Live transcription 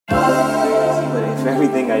if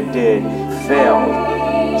everything I did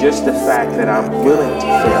failed, just the fact that I'm willing to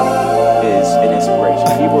fail is an inspiration.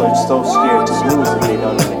 People are so scared to lose that they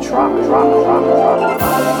don't even try. I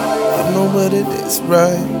know what it is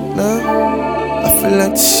right now. I feel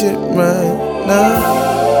like the shit right now.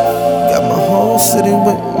 Got my whole city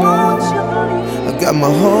with me. I got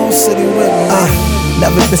my whole city with me.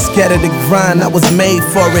 Never been scared of the grind, I was made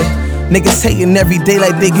for it. Niggas hating every day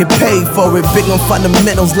like they get paid for it. Big on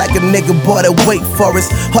fundamentals like a nigga bought a Wake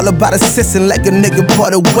Forest. All about assisting like a nigga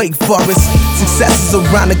bought a Wake Forest. Success is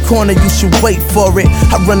around the corner, you should wait for it.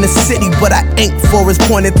 I run the city, but I ain't for it.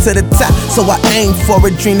 Pointed to the top, so I aim for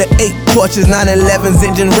it. Dream of 8 Porsches, 911s,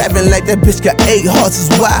 engine revving like that bitch got 8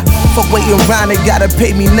 horses. Why? Fuck waiting around, they gotta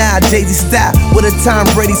pay me now. Jay-Z style, with a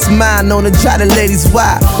Tom Brady smile, known to try the ladies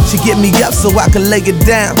why. She get me up so I can lay it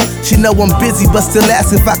down. She know I'm busy, but still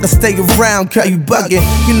ask if I can stay around. Girl, you bugging.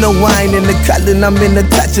 You know I ain't in the cuddling, I'm in the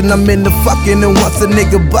touching, I'm in the fucking. And once a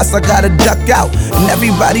nigga bust, I gotta duck out. And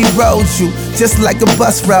everybody roads you, just like a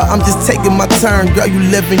bus route. I'm just taking my turn, girl, you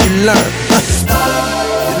live and you learn.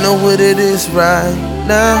 You know what it is right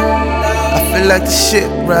now. I feel like the shit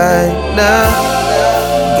right now.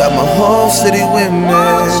 Got my whole city with me.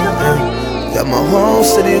 Got my whole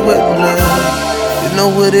city with me. You know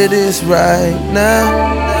what it is right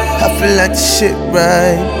now. I feel like the shit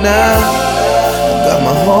right now. I got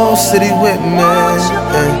my whole city with me.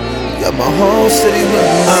 Got my whole city with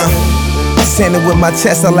me. Standing with my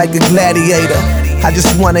chest, I like a gladiator. I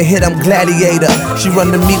just wanna hit, I'm gladiator. She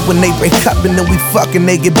run to me when they break up and then we fuck and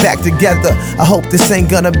they get back together. I hope this ain't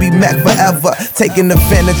gonna be Mac forever. Taking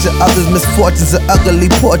advantage of others' misfortunes, an ugly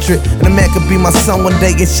portrait. And a man could be my son one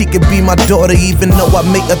day and she could be my daughter. Even though I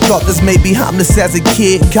make a thought this may be harmless as a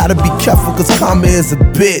kid. Gotta be careful cause karma is a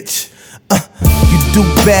bitch. You do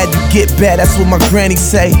bad, you get bad, that's what my granny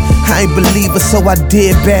say. I ain't believe it, so I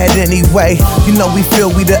did bad anyway. You know we feel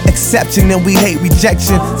we the exception and we hate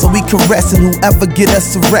rejection, so we caressing whoever get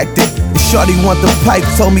us erected. And shorty want the pipe,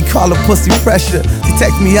 told me call her pussy pressure. She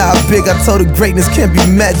text me how big, I told her greatness can't be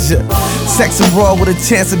measured. Sex and raw with a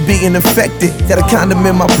chance of being infected. Got a condom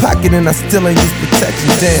in my pocket and I still ain't use protection,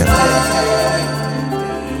 damn.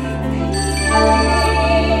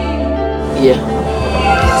 Yeah.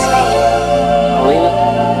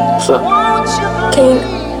 What's up? Kane,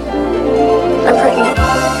 I'm pregnant.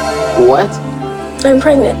 What? I'm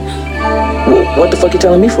pregnant. What the fuck you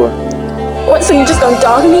telling me for? What, so you just gonna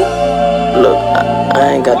dog me? Look,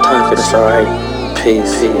 I ain't got time for this, alright?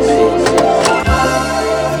 Peace. You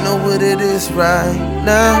know what it is right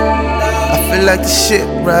now. I feel like the shit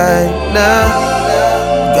right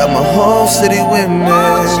now. Got my whole city with me.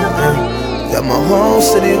 Got my whole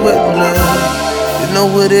city with me. You know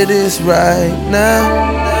what it is right now.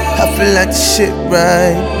 I feel like the shit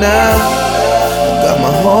right now. Got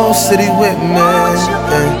my whole city with me.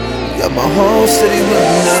 Got my whole city with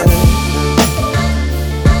me.